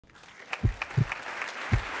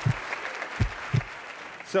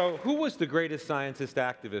So who was the greatest scientist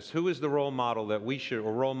activist? Who is the role model that we should,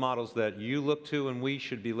 or role models that you look to and we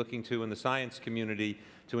should be looking to in the science community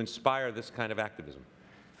to inspire this kind of activism?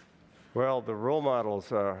 Well, the role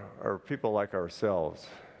models are people like ourselves.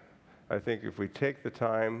 I think if we take the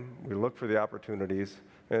time, we look for the opportunities,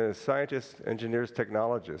 and as scientists, engineers,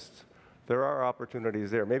 technologists, there are opportunities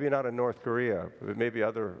there. Maybe not in North Korea, but maybe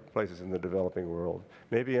other places in the developing world.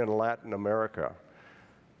 Maybe in Latin America.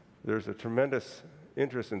 There's a tremendous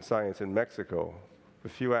interest in science in Mexico,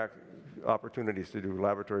 with few opportunities to do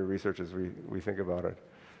laboratory research as we think about it.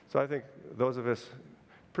 So I think those of us,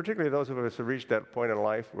 particularly those of us who reached that point in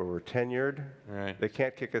life where we're tenured, right. They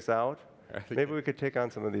can't kick us out, maybe we could take on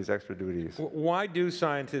some of these extra duties. Why do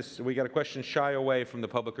scientists, we got a question, shy away from the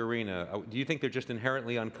public arena? Do you think they're just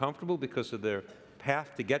inherently uncomfortable because of their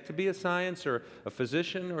path to get to be a science or a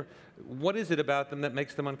physician? Or what is it about them that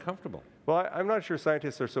makes them uncomfortable? Well, I'm not sure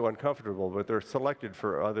scientists are so uncomfortable, but they're selected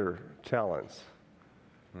for other talents,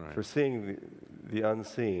 right. For seeing the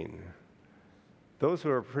unseen. Those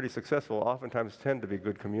who are pretty successful oftentimes tend to be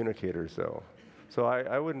good communicators, though. So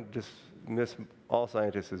I wouldn't dismiss all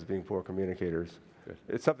scientists as being poor communicators. Good.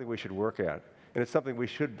 It's something we should work at, and it's something we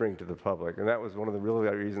should bring to the public. And that was one of the real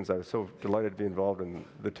reasons I was so delighted to be involved in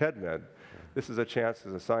the TEDMED. This is a chance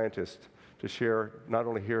as a scientist to share, not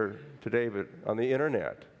only here today, but on the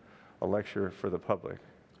internet, a lecture for the public.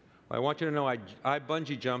 I want you to know I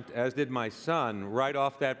bungee jumped, as did my son, right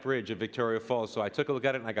off that bridge at Victoria Falls. So I took a look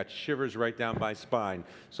at it and I got shivers right down my spine.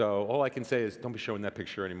 So all I can say is don't be showing that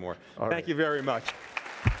picture anymore. Thank you very much.